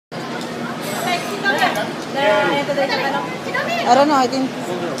I don't know, I think.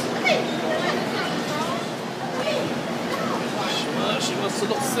 She must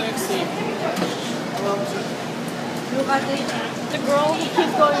look sexy. Look at the girl who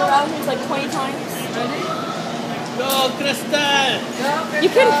keeps going around here like 20 times. Go, Crystal! You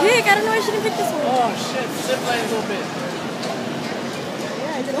can pick. I don't know why she didn't pick this one. Oh shit, zip line's open.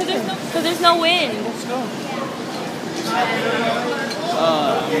 Yeah, because there's no wind. Let's go.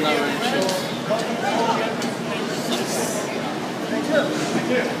 I'm not wearing shoes.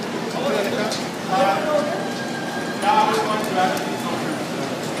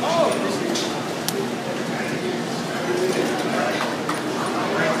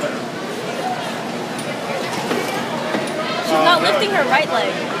 She's not lifting her right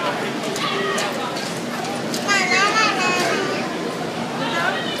leg.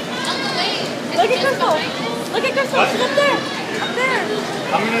 Look at Crystal. Look at Crystal. She's up there. Up there.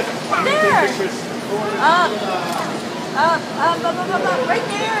 Up there. Up. Right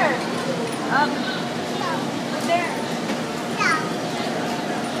there. Right there.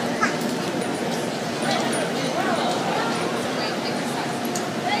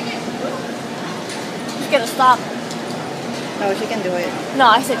 He's gonna stop. No, she can do it. No,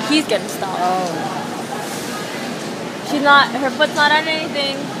 I said he's gonna stop. Oh. She's not, her foot's not on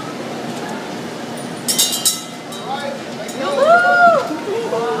anything.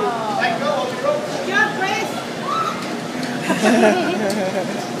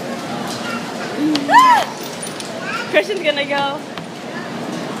 Christian's gonna go.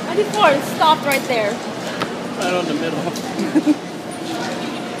 94 and stopped right there. Right on the middle.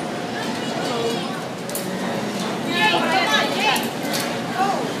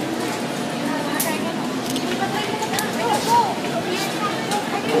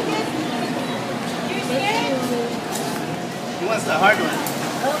 He wants the hard one.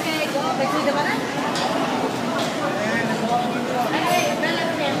 Okay, go. Pagsulit ka na? Ay, bala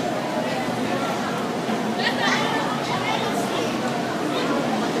ko yan.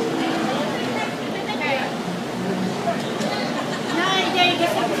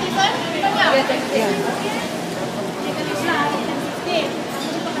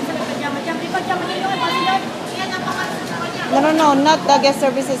 No, not the guest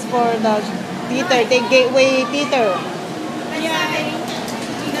services for the theater. The Gateway Theater.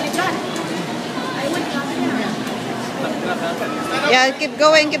 Yeah, keep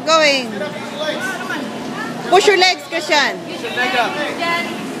going, keep going. Push your legs, Christian.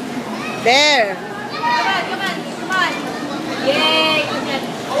 There. Come on. Yay.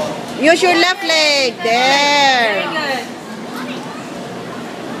 Use your left leg. There. Very good.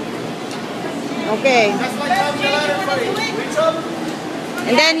 Okay.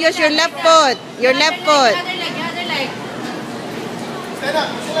 And then use your left foot. Your left foot. Other leg. Stand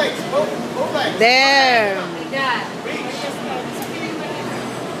up, use your legs. Both legs. There. Like that.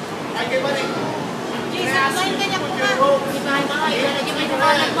 Okay, buddy. Jesus, main ka niya po ka. Di may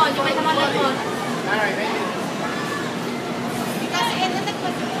tawanan mo. Alright, thank you. Kasi yan na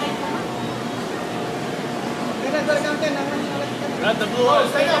nagpapagay mo. Grab the blue one.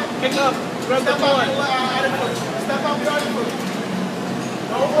 Stand up. Pick up. Grab the blue one. Step up your other foot.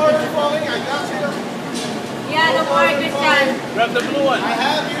 Don't worry about falling. I got you. Yeah, don't worry, Christian. Grab the blue one. I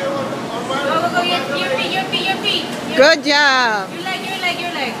have you on my Your feet. Good job. Your leg.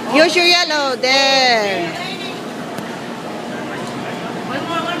 Use your yellow. There. One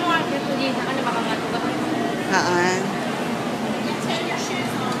more. Careful, Jay. Saka na baka matugaw.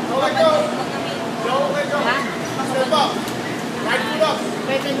 Don't let go. Don't let go. Step up. Right foot up.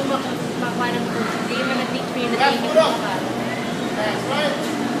 Pwede mo makakuha ng food. Hindi mo na-teach me na Left foot up. That's right.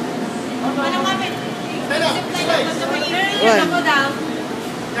 Ano mabit? Stand up. Use your legs. Go down.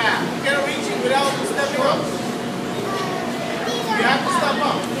 Yeah. You gotta reach it without stepping up. You have to step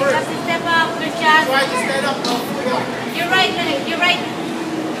up You first. have to step up, Christian. Try to stand up. Don't fully up. Your right.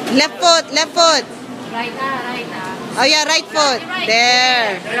 Left foot. Right na. Oh yeah, right foot.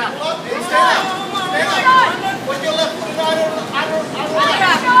 There. Yeah. Stand up. Stand up. Put your left foot in outer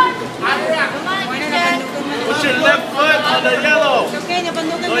rack. Come on, Christian. Put your left foot on the yellow.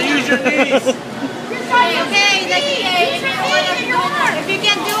 Don't use your knees. Okay. If you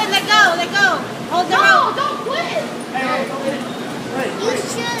can't do it, let go. Hold the rope. Don't quit. You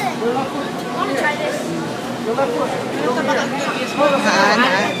should. I want to try this.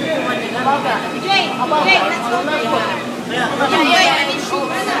 Jay, let's go.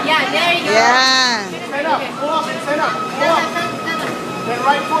 Yeah, there you go. Yeah. Stand up. Pull up. Stand up. Pull up. Then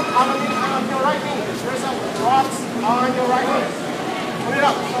right foot on your right knee. There's some rocks on your right knee. Put it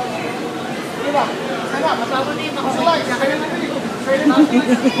up. Stand up. Put your legs straight in the knee.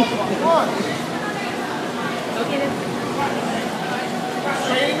 Come on. Okay, then.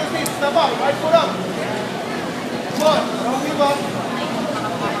 Straighten the feet. Step up. Right foot up. Come on. Don't give up.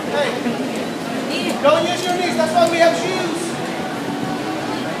 Hey. Don't use your knees. That's why we have shoes.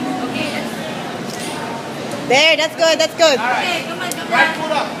 There, that's good, that's good. All right. Okay, come on, come Right on.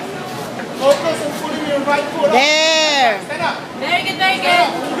 foot up. Focus on putting your right foot up. There. Stand up. Very good, very Stand good.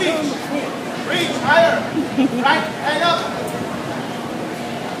 up. Reach. Reach. Higher. Right hand up.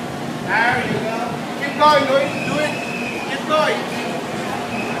 There you go. Keep going. Do it. Keep going.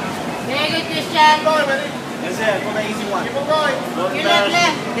 Very good, Christian. Keep going, buddy. That's it. Go the easy one. Keep on going. Your left,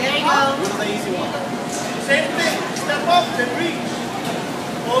 left. There you go. Go the easy one. Same thing. Step up, then reach.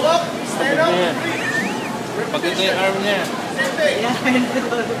 Pull up, stand up, reach. Pagkita yung arm niya. Same thing.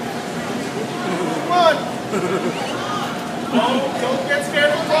 Come on. Don't get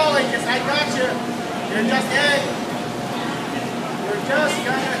scared of falling, because I got you. You're just egg. You're just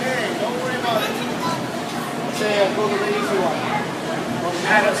kind of egg. Don't worry about it. Say, go to the easy one.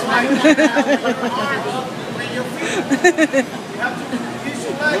 That's right. Arms up with your feet. You have to use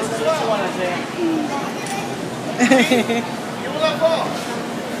your legs as well. One, I say. You will not fall.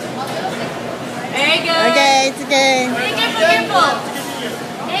 Very good. Okay, it's okay. Very careful, careful.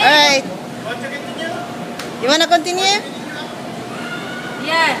 Alright. Want to continue? You wanna continue?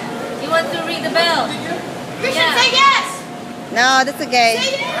 Yeah. You want to ring the bell? Christian, Yeah. say yes. No, that's okay.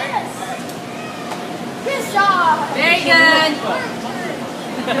 Say yes. Good job. Very good.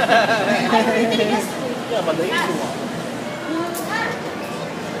 Yeah, but the easy one.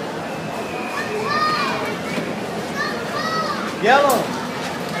 Yellow.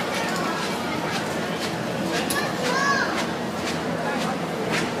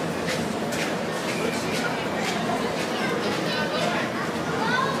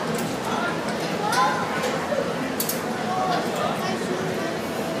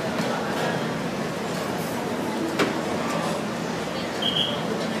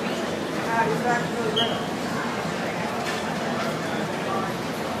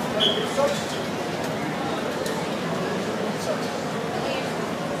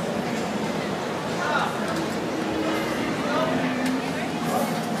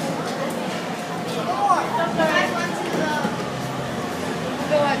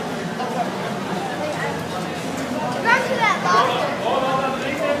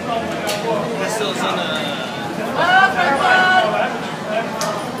 Crystal's in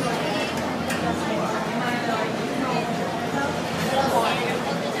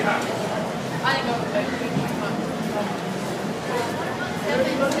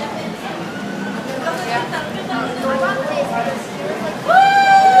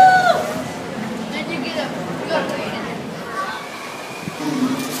Did you get a good way?